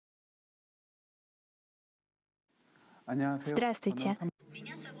Здравствуйте.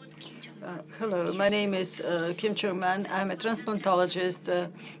 Hello, my name is Jong Man. I'm a transplantologist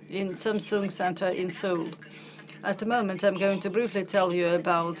in Samsung Center in Seoul. At the moment, I'm going to briefly tell you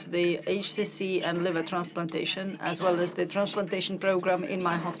about the HCC and liver transplantation, as well as the transplantation program in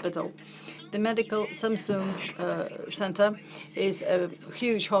my hospital. The medical Samsung Center is a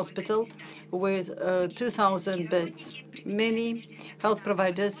huge hospital with 2,000 beds. Many health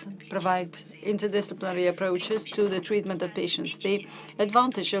providers provide interdisciplinary approaches to the treatment of patients. The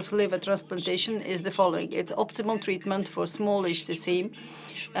advantage of liver transplantation is the following. It's optimal treatment for small HCC,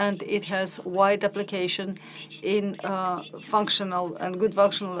 and it has wide application in functional and good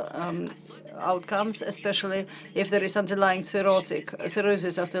functional outcomes, especially if there is underlying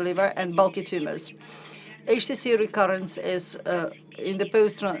cirrhosis of the liver and bulky tumors. HCC recurrence is in the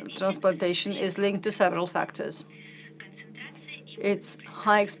post-transplantation is linked to several factors. It's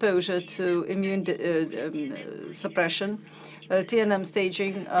high exposure to immune suppression, TNM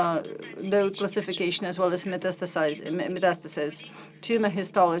staging, node classification, as well as metastasis, tumor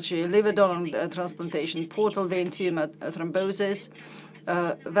histology, liver donor transplantation, portal vein tumor thrombosis,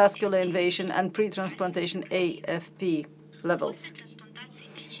 vascular invasion, and pre-transplantation AFP levels.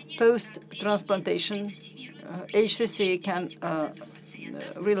 Post-transplantation, HCC can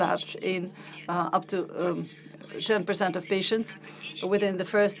relapse in up to 10% of patients within the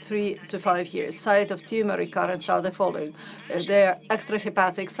first 3 to 5 years. Site of tumor recurrence are the following. They are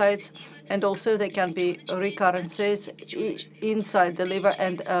extrahepatic sites, and also they can be recurrences inside the liver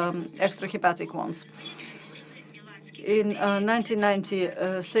and extrahepatic ones. In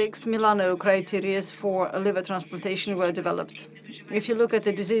 1996, Milano criteria for liver transplantation were developed. If you look at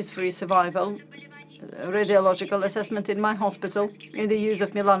the disease-free survival, radiological assessment in my hospital, in the use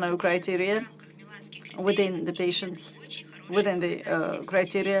of Milano criteria, within the patients, within the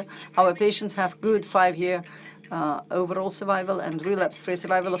criteria, our patients have good 5-year overall survival and relapse-free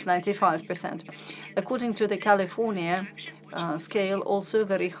survival of 95%. According to the California scale, also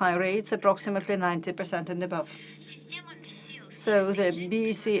very high rates, approximately 90% and above. So the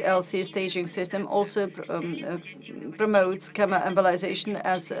BCLC staging system also promotes chemoembolization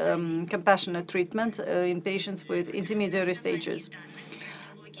as compassionate treatment in patients with intermediary stages.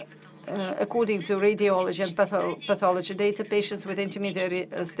 According to radiology and pathology data, patients with intermediary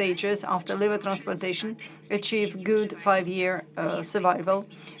stages after liver transplantation achieve good 5-year survival,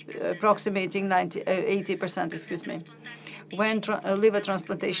 approximating 80%. Excuse me. When liver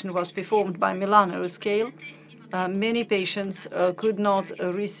transplantation was performed by Milano scale, many patients could not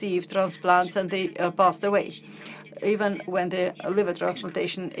receive transplants and they passed away. Even when the liver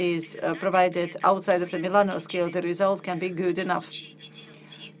transplantation is provided outside of the Milano scale, the results can be good enough.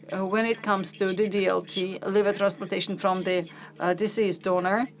 When it comes to the DLT, liver transplantation from the deceased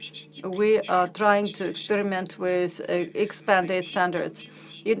donor, we are trying to experiment with expanded standards.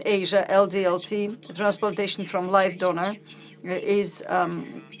 In Asia, LDLT, transplantation from live donor, is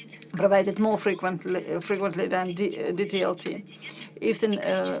provided more frequently than DLT. If the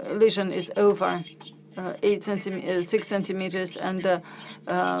lesion is over 6 centimeters and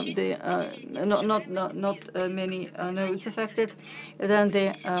not many nodes affected, then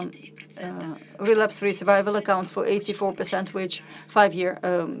the relapse-free survival accounts for 84%, which 5-year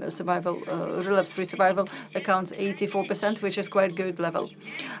survival, relapse-free survival accounts 84%, which is quite good level.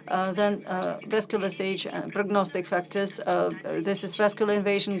 Then vascular stage and prognostic factors. This is vascular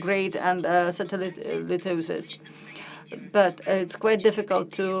invasion, grade, and satellitosis. But it's quite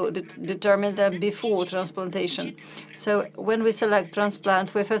difficult to determine them before transplantation. So when we select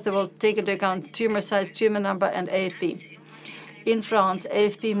transplant, we first of all take into account tumor size, tumor number, and AFP. In France,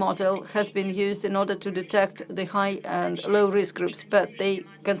 AFP model has been used in order to detect the high and low risk groups, but they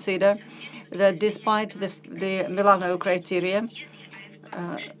consider that despite the Milano criteria,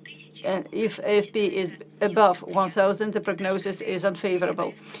 if AFP is above 1,000, the prognosis is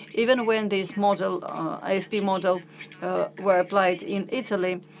unfavorable. Even when this model, AFP model, were applied in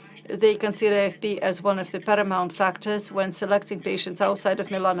Italy, they consider AFP as one of the paramount factors when selecting patients outside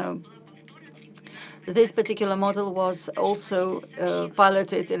of Milano. This particular model was also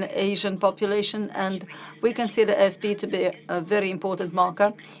piloted in the Asian population, and we consider AFP to be a very important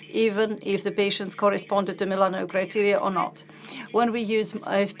marker, even if the patients corresponded to Milano criteria or not. When we use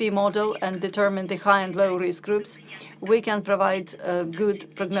AFP model and determine the high and low risk groups, we can provide a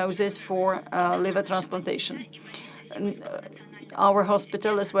good prognosis for liver transplantation. Our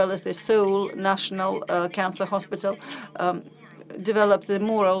hospital, as well as the Seoul National Cancer Hospital, developed the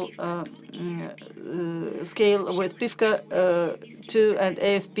moral scale with PIFCA-2 and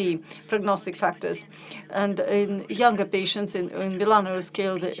AFP prognostic factors. And in younger patients in Milano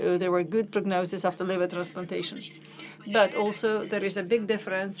scale, there were good prognosis after liver transplantation. But also there is a big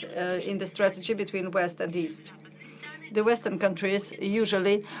difference in the strategy between West and East. The Western countries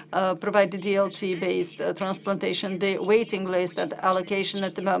usually provide the DLT-based transplantation. The waiting list and allocation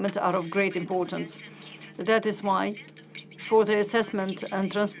at the moment are of great importance. That is why for the assessment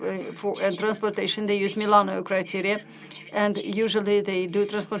and transplantation, they use Milano criteria, and usually they do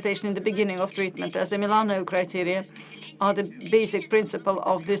transplantation in the beginning of treatment. As the Milano criteria are the basic principle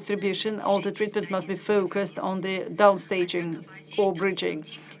of distribution, all the treatment must be focused on the downstaging or bridging.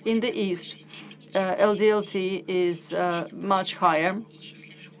 In the East, LDLT is much higher,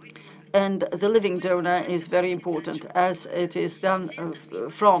 and the living donor is very important, as it is done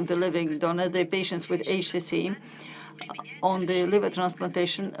from the living donor. The patients with HCC on the liver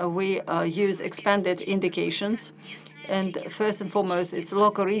transplantation, we use expanded indications, and first and foremost, it's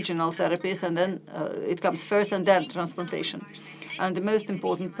local regional therapies, and then it comes first and then transplantation. And the most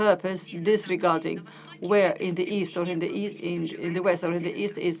important purpose, disregarding where in the East or in the West or in the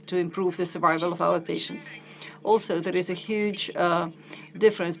East, is to improve the survival of our patients. Also, there is a huge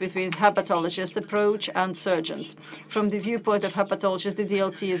difference between hepatologist approach and surgeons. From the viewpoint of hepatologists, the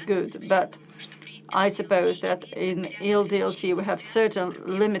DLT is good, but I suppose that in LDLT we have certain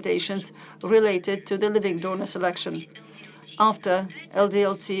limitations related to the living donor selection. After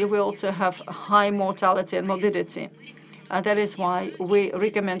LDLT, we also have high mortality and morbidity. And that is why we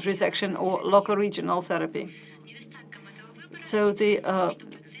recommend resection or local regional therapy. So the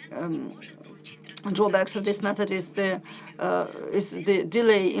drawbacks of this method is the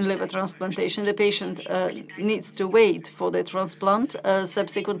delay in liver transplantation. The patient needs to wait for the transplant.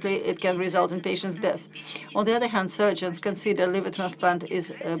 Subsequently, it can result in patient's death. On the other hand, surgeons consider liver transplant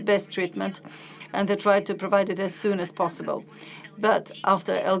is best treatment, and they try to provide it as soon as possible. But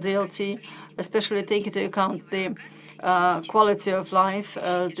after LDLT, especially take into account the quality of life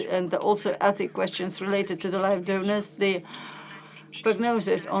and also ethic questions related to the live donors, the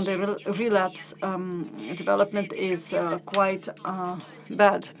prognosis on the relapse development is quite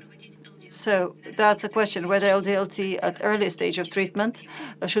bad. So that's a question whether LDLT at early stage of treatment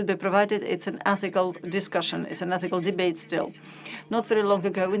should be provided. It's an ethical discussion. It's an ethical debate still. Not very long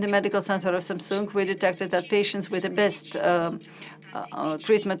ago, in the medical center of Samsung, we detected that patients with the best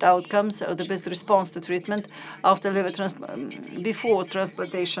treatment outcomes, or the best response to treatment after before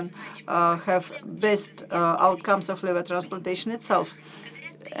transplantation, have best outcomes of liver transplantation itself.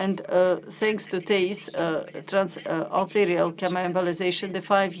 And thanks to TACE, arterial chemoembolization, the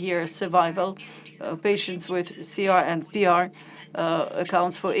 5-year survival patients with CR and PR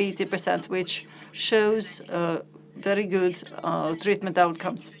accounts for 80%, which shows very good treatment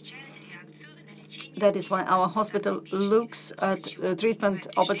outcomes. That is why our hospital looks at treatment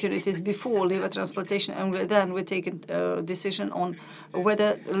opportunities before liver transplantation, and then we take a decision on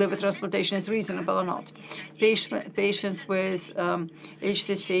whether liver transplantation is reasonable or not. Patients with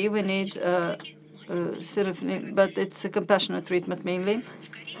HCC, we need but it's a compassionate treatment mainly.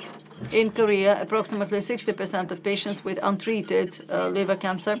 In Korea, approximately 60% of patients with untreated liver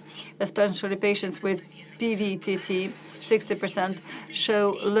cancer, especially patients with PVTT, 60%,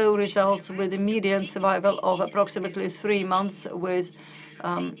 show low results with a median survival of approximately 3 months with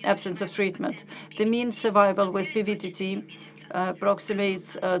absence of treatment. The mean survival with PVTT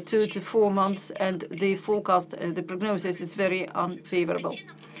approximates 2 to 4 months, and the forecast, the prognosis is very unfavorable.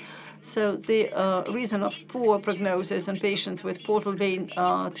 So the reason of poor prognosis in patients with portal vein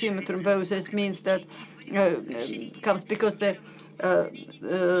tumor thrombosis means that comes because the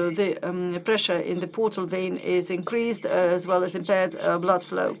pressure in the portal vein is increased, as well as impaired blood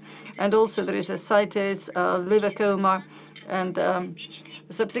flow. And also there is ascites, liver coma, and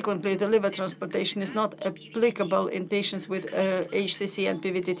subsequently the liver transplantation is not applicable in patients with HCC and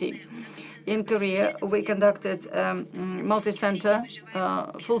PVTT. In Korea, we conducted multi-center,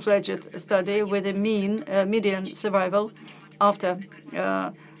 full-fledged study with a median survival after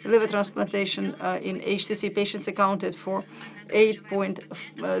liver transplantation in HCC patients accounted for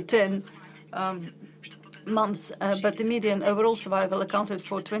 8.10 months, but the median overall survival accounted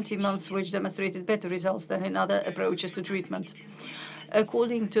for 20 months, which demonstrated better results than in other approaches to treatment.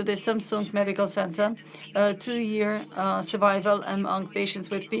 According to the Samsung Medical Center, 2-year survival among patients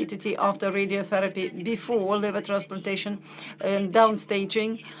with PTT after radiotherapy before liver transplantation and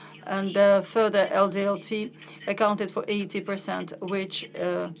downstaging and further LDLT accounted for 80%, which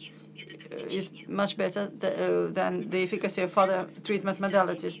is much better than the efficacy of other treatment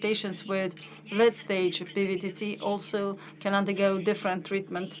modalities. Patients with late-stage PVTT also can undergo different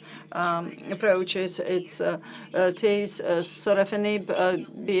treatment approaches. It's TACE, sorafenib,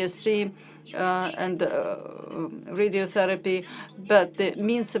 BSC, and radiotherapy, but the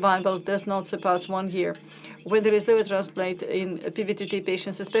mean survival does not surpass 1 year. When there is liver transplant in PVTT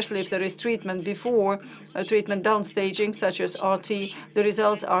patients, especially if there is treatment before treatment downstaging, such as RT, the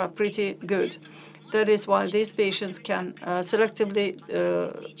results are pretty good. That is why these patients can selectively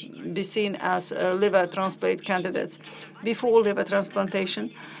be seen as liver transplant candidates. Before liver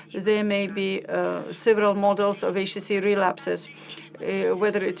transplantation, there may be several models of HCC relapses,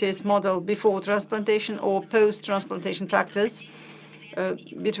 whether it is model before transplantation or post-transplantation factors.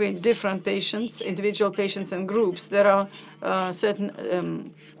 Between different patients, individual patients and groups, there are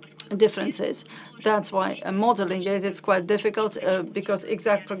certain differences. That's why modeling it is quite difficult because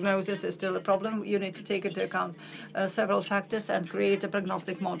exact prognosis is still a problem. You need to take into account several factors and create a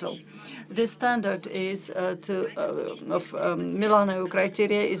prognostic model. This standard is of Milano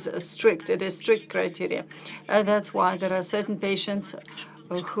criteria is strict. It is strict criteria, and that's why there are certain patients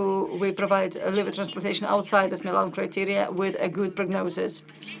who we provide a liver transplantation outside of Milan criteria with a good prognosis.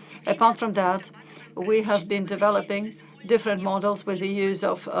 Apart from that, we have been developing different models with the use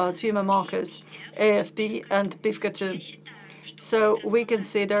of tumor markers, AFP and PIVKA2. So we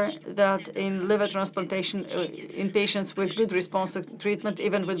consider that in liver transplantation, in patients with good response to treatment,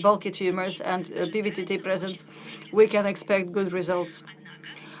 even with bulky tumors and PVTT presence, we can expect good results.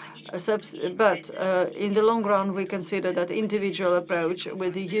 But in the long run, we consider that individual approach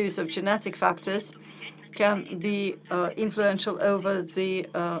with the use of genetic factors can be influential over the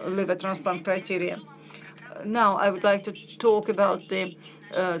liver transplant criteria. Now, I would like to talk about the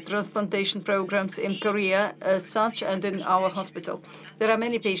transplantation programs in Korea as such and in our hospital. There are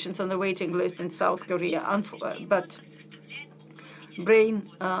many patients on the waiting list in South Korea, but brain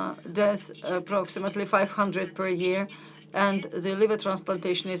death approximately 500 per year, and the liver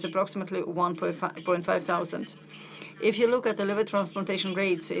transplantation is approximately 1.5 thousand. If you look at the liver transplantation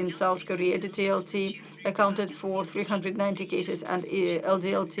rates in South Korea, the TLT accounted for 390 cases and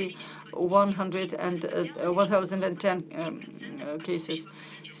LDLT 1,010 cases.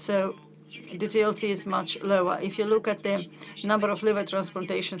 So the TLT is much lower. If you look at the number of liver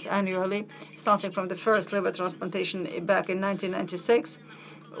transplantations annually, starting from the first liver transplantation back in 1996,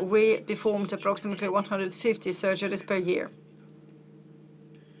 we performed approximately 150 surgeries per year.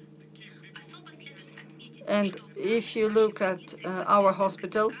 And if you look at our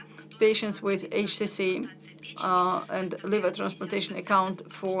hospital, patients with HCC and liver transplantation account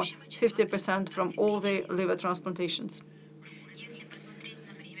for 50% from all the liver transplantations.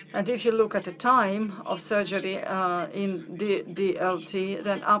 And if you look at the time of surgery in the DLT,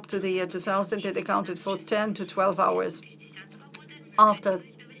 then up to the year 2000, it accounted for 10 to 12 hours. After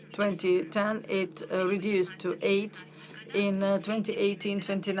 2010, it reduced to 8. In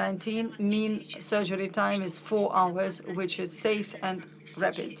 2018-2019, mean surgery time is 4 hours, which is safe and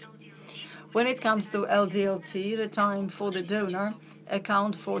rapid. When it comes to LDLT, the time for the donor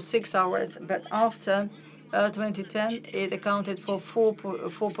account for 6 hours, but after 2010, it accounted for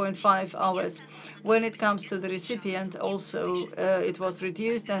 4.5 hours. When it comes to the recipient, also it was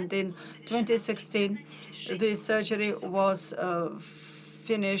reduced, and in 2016, the surgery was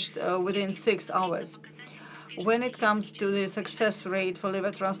finished within 6 hours. When it comes to the success rate for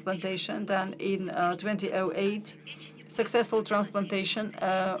liver transplantation, then in 2008, successful transplantation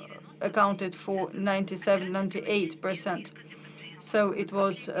accounted for 97-98%. So it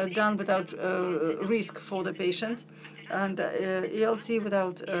was done without risk for the patient, and ELT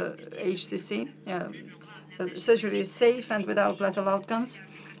without HCC. Surgery is safe and without lethal outcomes.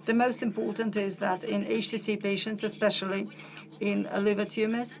 The most important is that in HCC patients, especially in liver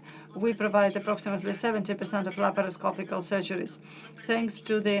tumors, we provide approximately 70% of laparoscopical surgeries. Thanks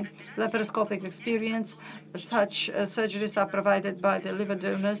to the laparoscopic experience, such surgeries are provided by the liver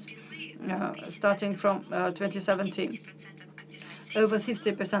donors starting from 2017. Over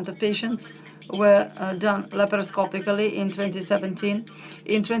 50% of patients were done laparoscopically in 2017.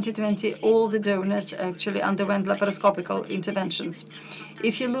 In 2020, all the donors actually underwent laparoscopical interventions.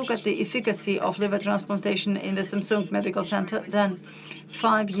 If you look at the efficacy of liver transplantation in the Samsung Medical Center, then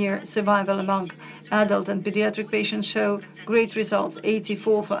 5-year survival among adult and pediatric patients show great results,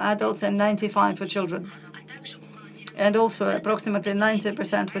 84 for adults and 95 for children. And also approximately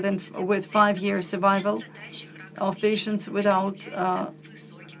 90% with 5-year survival of patients without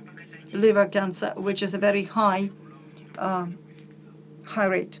liver cancer, which is a very high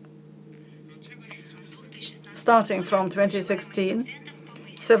rate. Starting from 2016,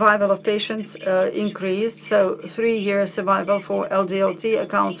 survival of patients increased. So 3-year survival for LDLT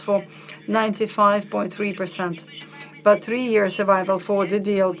accounts for 95.3%. But 3-year survival for the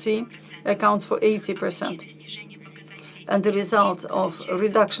DLT accounts for 80%. And the result of a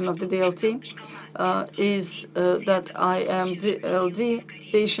reduction of the DLT is that IMDLD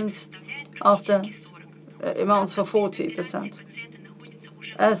patients after amounts for 40%.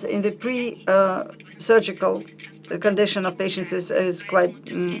 As in the pre-surgical condition of patients is quite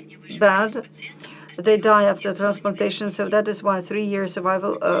bad. They die after transplantation, so that is why 3-year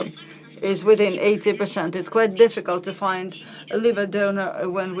survival is within 80%. It's quite difficult to find a liver donor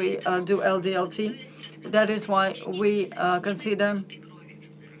when we do LDLT. That is why we consider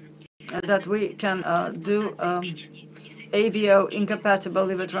that we can do ABO incompatible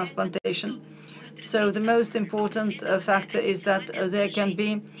liver transplantation. So the most important factor is that there can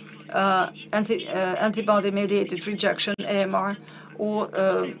be antibody-mediated rejection (AMR) or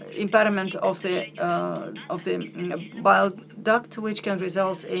impairment of the bile duct, which can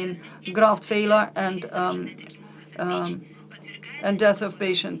result in graft failure and death of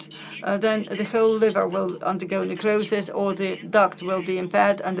patient. Then the whole liver will undergo necrosis, or the duct will be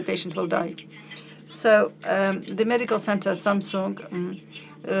impaired, and the patient will die. So the medical center Samsung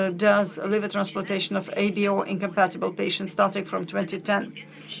does liver transplantation of ABO incompatible patients starting from 2010.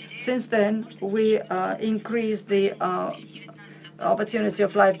 Since then, we increased the opportunity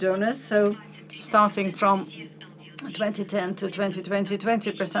of live donors. So starting from 2010 to 2020,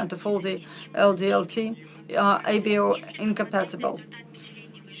 20% of all the LDLT are ABO incompatible.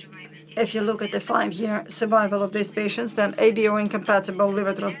 If you look at the 5-year survival of these patients, then ABO incompatible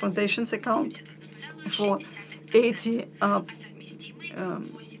liver transplantations account for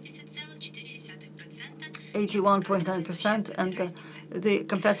 81.9%, and the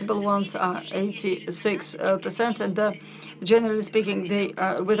compatible ones are 86%, and generally speaking, they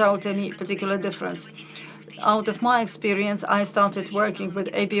are without any particular difference. Out of my experience, I started working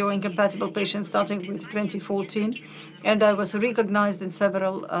with ABO incompatible patients starting with 2014, and I was recognized in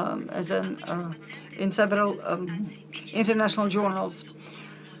several international journals.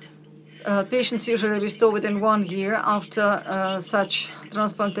 Patients usually restore within 1 year after such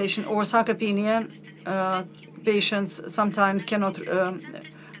transplantation, or sarcopenia. Patients sometimes cannot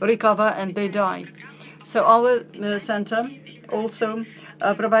recover and they die. So our center also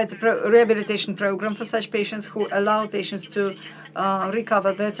provides a rehabilitation program for such patients, who allow patients to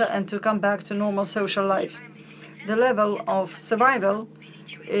recover better and to come back to normal social life. The level of survival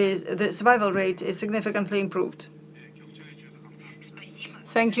the survival rate is significantly improved.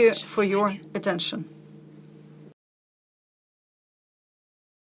 Thank you for your attention.